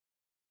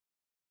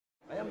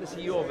I am the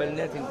CEO of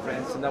Airnet in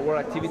France, and our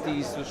activity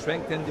is to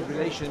strengthen the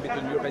relation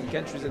between European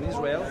countries and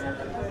Israel.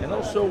 And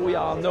also we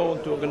are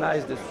known to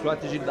organize the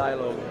strategic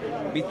dialogue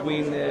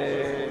between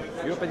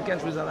European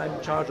countries, and I'm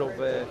in charge of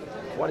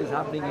what is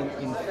happening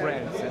in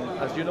France. And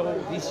as you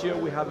know, this year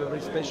we have a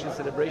very special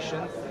celebration,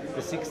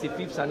 the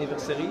 65th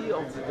anniversary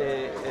of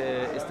the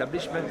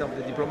establishment of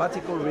the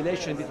diplomatic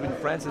relation between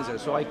France and Israel.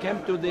 So I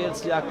came to the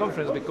Herzliya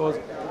conference because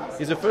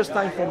it's the first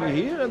time for me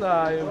here, and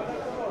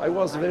I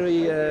was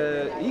very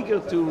eager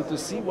to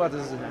see what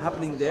is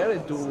happening there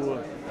and to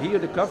hear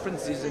the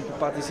conferences and to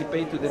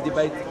participate to the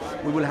debate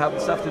we will have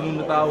this afternoon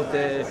about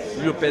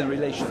European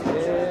relations.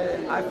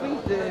 I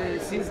think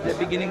since the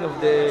beginning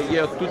of the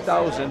year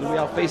 2000 we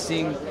are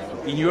facing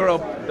in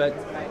Europe, but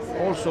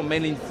also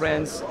mainly in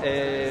France,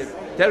 a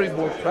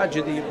terrible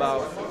tragedy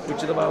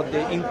which is about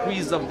the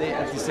increase of the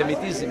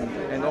anti-Semitism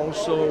and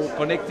also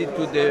connected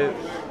to the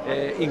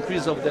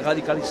increase of the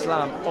radical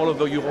Islam all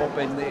over Europe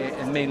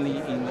and mainly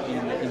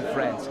in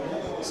France.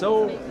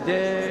 So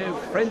the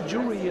French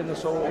jury and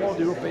so all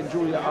the European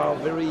jury are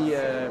very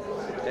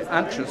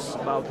anxious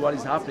about what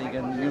is happening,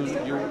 and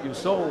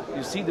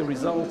you see the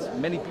results.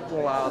 Many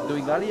people are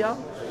doing Aliyah.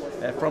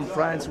 From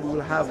France, we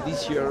will have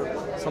this year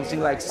something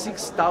like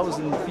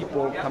 6,000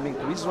 people coming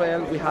to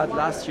Israel. We had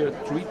last year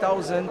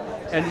 3,000,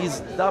 and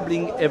it's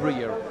doubling every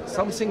year.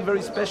 Something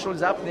very special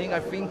is happening. I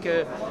think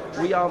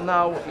we are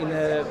now in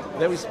a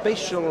very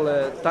special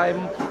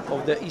time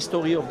of the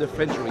history of the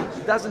French Jewry.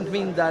 It doesn't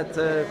mean that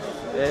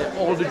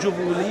all the Jews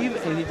will leave,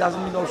 and it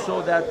doesn't mean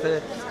also that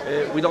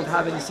we don't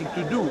have anything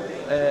to do.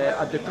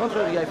 At the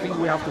contrary, I think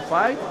we have to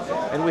fight,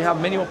 and we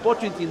have many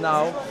opportunities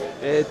now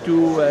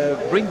to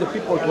bring the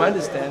people to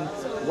understand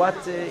what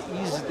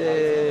is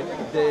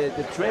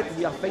the threat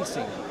we are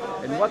facing.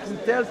 And what we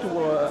tell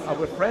to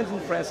our friends in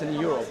France and in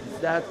Europe is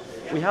that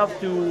we have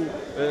to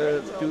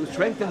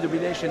strengthen the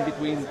relation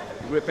between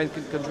European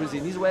countries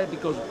and Israel,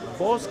 because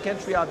both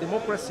countries are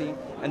democracy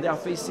and they are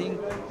facing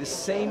the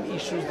same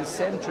issues, the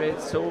same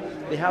threats. So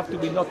they have to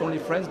be not only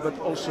friends but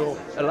also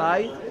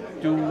allies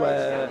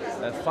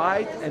to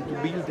fight and to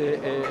build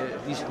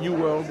this new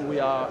world we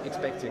are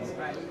expecting.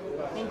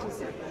 Thank you,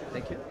 sir.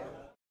 Thank you.